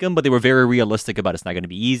 they like him, but they were very realistic about it's not going to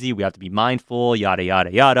be easy. We have to be mindful, yada,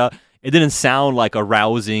 yada, yada. It didn't sound like a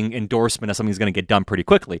rousing endorsement of something that's going to get done pretty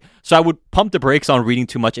quickly. So I would pump the brakes on reading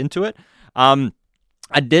too much into it.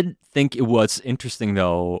 I did think it was interesting,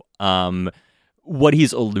 though, what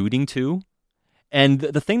he's alluding to. And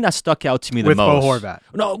the thing that stuck out to me the most... With Bo Horvat.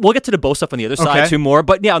 No, we'll get to the Bo stuff on the other side, too, more.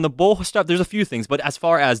 But yeah, on the Bo stuff, there's a few things. But as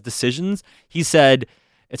far as decisions, he said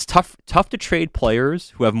it's tough to trade players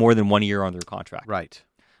who have more than 1 year on their contract. Right.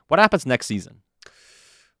 What happens next season?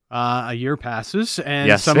 A year passes,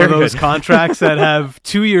 and some of those contracts that have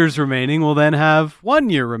 2 years remaining will then have 1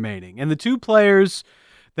 year remaining. And the two players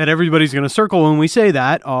that everybody's going to circle when we say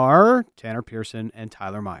that are Tanner Pearson and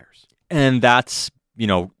Tyler Myers. And that's,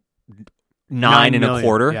 $9 and a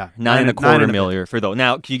quarter. Yeah. $9 and a quarter million for those.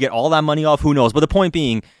 Now, can you get all that money off? Who knows? But the point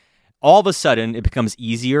being, all of a sudden, it becomes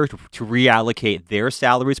easier to reallocate their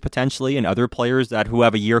salaries potentially and other players who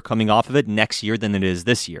have a year coming off of it next year than it is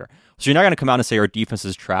this year. So you're not going to come out and say our defense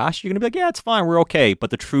is trash. You're going to be like, yeah, it's fine. We're okay. But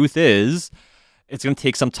the truth is, it's going to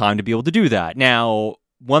take some time to be able to do that. Now,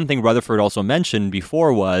 one thing Rutherford also mentioned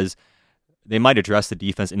before was they might address the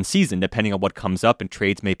defense in season, depending on what comes up, and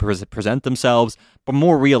trades may present themselves. But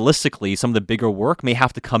more realistically, some of the bigger work may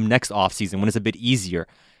have to come next offseason when it's a bit easier.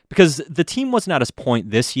 Because the team wasn't at its point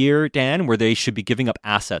this year, Dan, where they should be giving up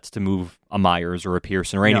assets to move a Myers or a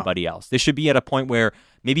Pearson or anybody else. They should be at a point where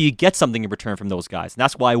maybe you get something in return from those guys. And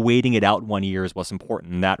that's why waiting it out 1 year is what's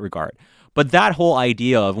important in that regard. But that whole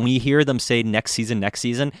idea of when you hear them say next season,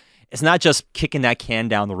 it's not just kicking that can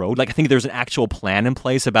down the road. I think there's an actual plan in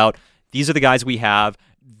place about these are the guys we have.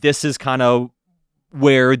 This is kind of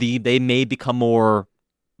where they may become more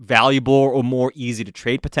valuable or more easy to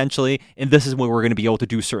trade potentially, and this is where we're going to be able to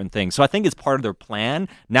do certain things. So I think it's part of their plan,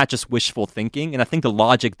 not just wishful thinking, and I think the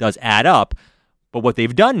logic does add up. But what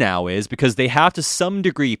they've done now is, because they have to some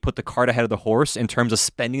degree put the cart ahead of the horse in terms of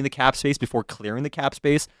spending the cap space before clearing the cap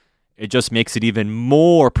space, it just makes it even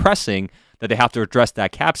more pressing that they have to address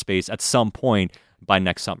that cap space at some point by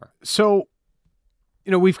next summer. So,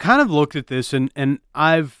 we've kind of looked at this, and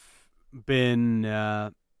I've been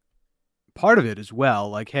part of it as well.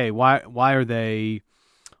 Like, hey, why are they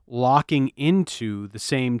locking into the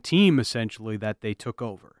same team essentially that they took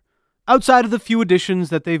over? Outside of the few additions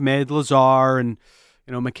that they've made, Lazar and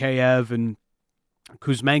Mikheyev and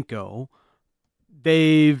Kuzmenko,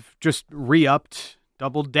 they've just re-upped,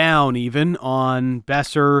 doubled down even on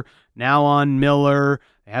Besser, now on Miller.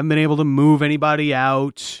 They haven't been able to move anybody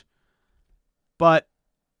out. But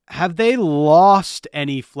have they lost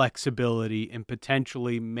any flexibility in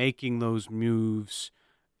potentially making those moves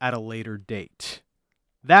at a later date?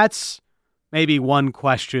 That's maybe one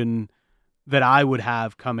question that I would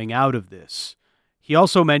have coming out of this. He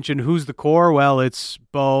also mentioned who's the core. Well, it's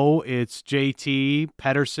Bo, it's JT,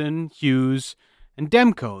 Pettersson, Hughes, and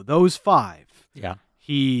Demko. Those 5. Yeah.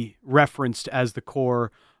 He referenced as the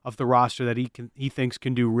core of the roster that he thinks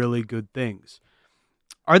can do really good things.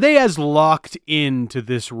 Are they as locked into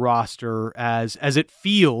this roster as it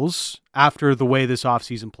feels after the way this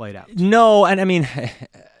offseason played out? No, and I mean,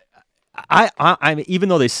 I even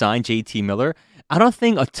though they signed JT Miller, I don't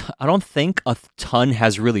think a ton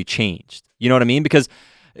has really changed. You know what I mean? Because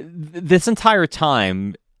this entire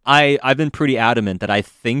time, I've been pretty adamant that I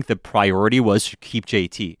think the priority was to keep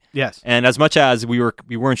JT. Yes. And as much as we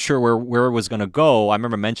weren't sure where it was going to go, I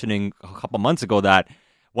remember mentioning a couple months ago that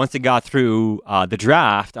once they got through the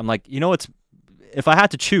draft, I'm like, if I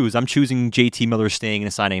had to choose, I'm choosing JT Miller staying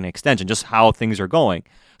and signing an extension, just how things are going.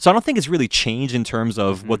 So I don't think it's really changed in terms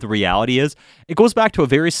of what the reality is. It goes back to a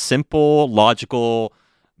very simple, logical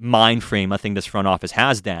mind frame I think this front office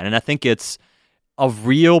has, Dan. And I think it's a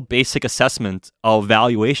real basic assessment of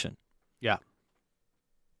valuation. Yeah.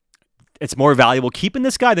 It's more valuable keeping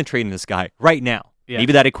this guy than trading this guy right now. Yeah.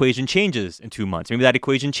 Maybe that equation changes in 2 months. Maybe that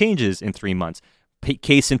equation changes in 3 months.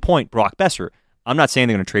 Case in point, Brock Besser. I'm not saying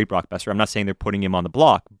they're going to trade Brock Besser. I'm not saying they're putting him on the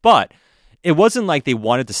block. But it wasn't like they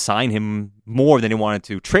wanted to sign him more than they wanted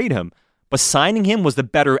to trade him. But signing him was the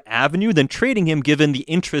better avenue than trading him, given the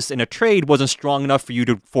interest in a trade wasn't strong enough for you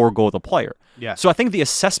to forego the player. Yeah. So I think the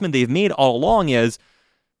assessment they've made all along is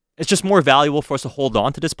it's just more valuable for us to hold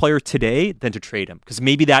on to this player today than to trade him, because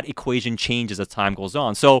maybe that equation changes as time goes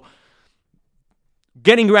on. So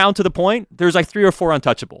getting around to the point, there's like 3 or 4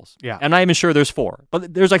 untouchables. Yeah. And I'm not even sure there's 4,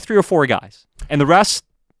 but there's like 3 or 4 guys. And the rest,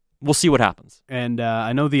 we'll see what happens. And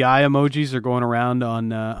I know the eye emojis are going around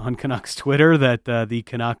on Canucks Twitter that the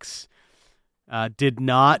Canucks did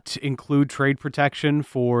not include trade protection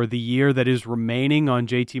for the year that is remaining on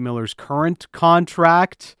JT Miller's current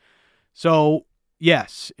contract. So,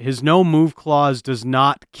 yes, his no-move clause does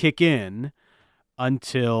not kick in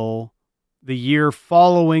until the year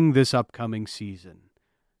following this upcoming season.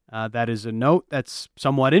 That is a note that's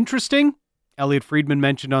somewhat interesting. Elliot Friedman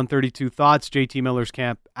mentioned on 32 Thoughts JT Miller's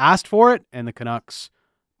camp asked for it, and the Canucks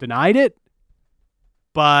denied it.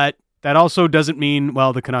 But that also doesn't mean,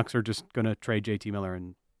 well, the Canucks are just going to trade JT Miller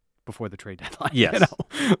before the trade deadline. Yes.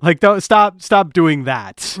 Like, stop doing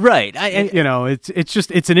that. Right.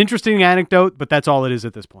 It's an interesting anecdote, but that's all it is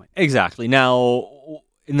at this point. Exactly. Now,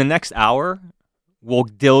 in the next hour, we'll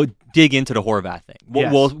dig into the Horvat thing.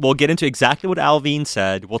 We'll get into exactly what Alvin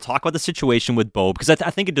said. We'll talk about the situation with Bo, because I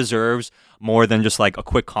think it deserves more than just like a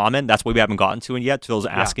quick comment. That's why we haven't gotten to it yet, to those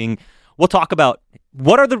asking. We'll talk about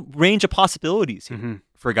what are the range of possibilities here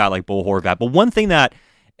for a guy like Bo Horvat. But one thing that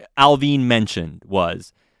Alvin mentioned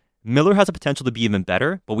was Miller has a potential to be even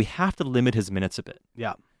better, but we have to limit his minutes a bit.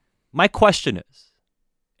 Yeah. My question is,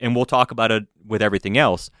 and we'll talk about it with everything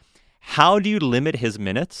else, how do you limit his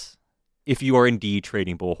minutes if you are indeed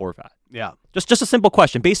trading Bo Horvat? Yeah. Just a simple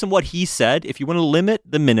question. Based on what he said, if you want to limit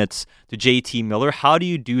the minutes to JT Miller, how do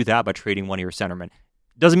you do that by trading one of your centermen?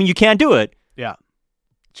 Doesn't mean you can't do it. Yeah.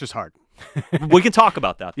 It's just hard. We can talk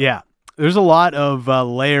about that. Yeah. There's a lot of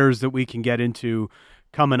layers that we can get into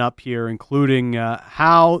coming up here, including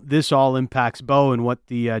how this all impacts Bo and what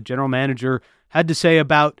the general manager had to say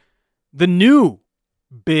about the new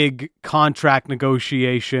big contract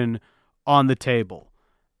negotiation on the table.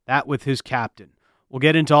 That with his captain. We'll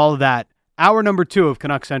get into all of that. Hour number 2 of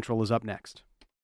Canuck Central is up next.